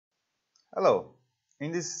Hello,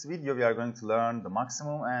 in this video we are going to learn the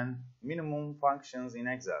maximum and minimum functions in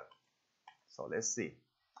Excel. So let's see.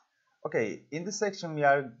 Okay, in this section we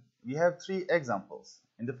have three examples.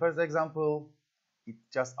 In the first example, it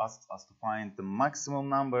just asks us to find the maximum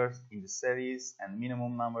numbers in the series and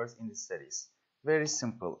minimum numbers in the series. Very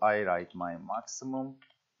simple. I write my maximum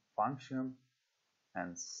function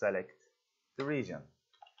and select the region.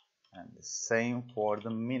 And the same for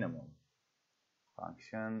the minimum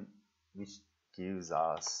function, which gives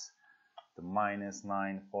us the minus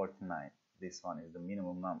 949. This one is the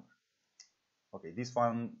minimum number. Okay, this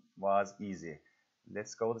one was easy.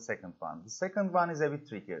 Let's go to the second one. The second one is a bit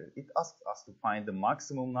trickier. It asks us to find the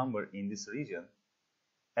maximum number in this region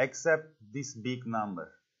except this big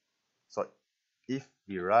number. So if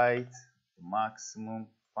we write the maximum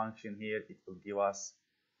function here, it will give us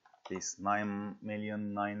this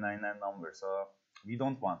 9,999 number. So we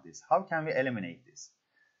don't want this. How can we eliminate this?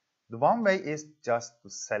 The one way is just to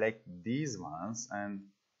select these ones and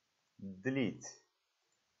delete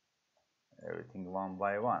everything one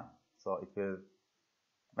by one. So it will,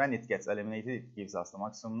 when it gets eliminated, it gives us the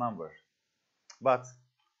maximum number. But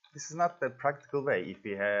this is not the practical way. If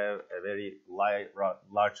we have a very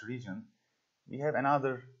large region, we have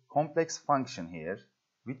another complex function here,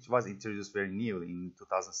 which was introduced very newly in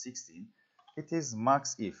 2016. It is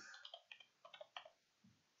maxif.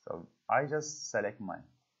 So I just select my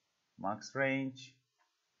max range,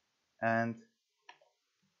 and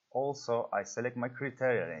also I select my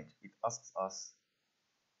criteria range. It asks us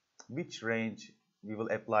which range we will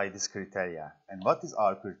apply this criteria. And what is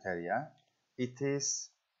our criteria? It is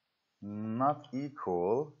not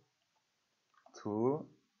equal to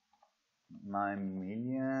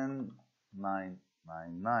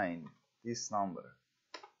 9,999,000, this number.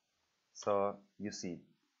 So you see,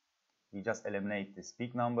 we just eliminate this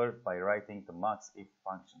big number by writing the maxif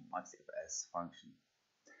function, maxifs function.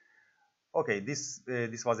 Okay, this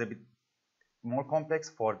was a bit more complex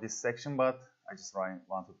for this section, but I just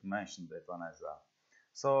wanted to mention that one as well.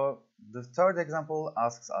 So the third example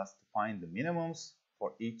asks us to find the minimums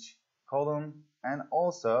for each column and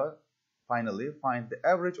also finally find the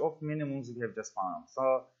average of minimums we have just found.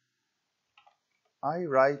 So I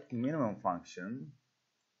write minimum function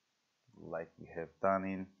like we have done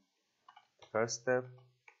in the first step.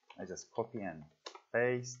 I just copy and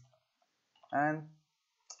paste, and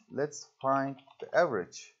let's find the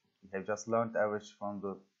average. We have just learned average from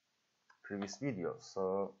the previous video.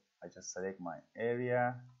 So I just select my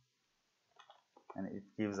area and it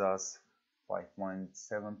gives us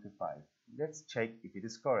 5.75. Let's check if it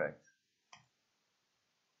is correct.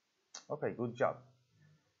 Okay, good job.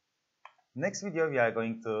 Next video we are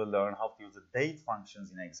going to learn how to use the date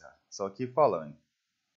functions in Excel. So keep following.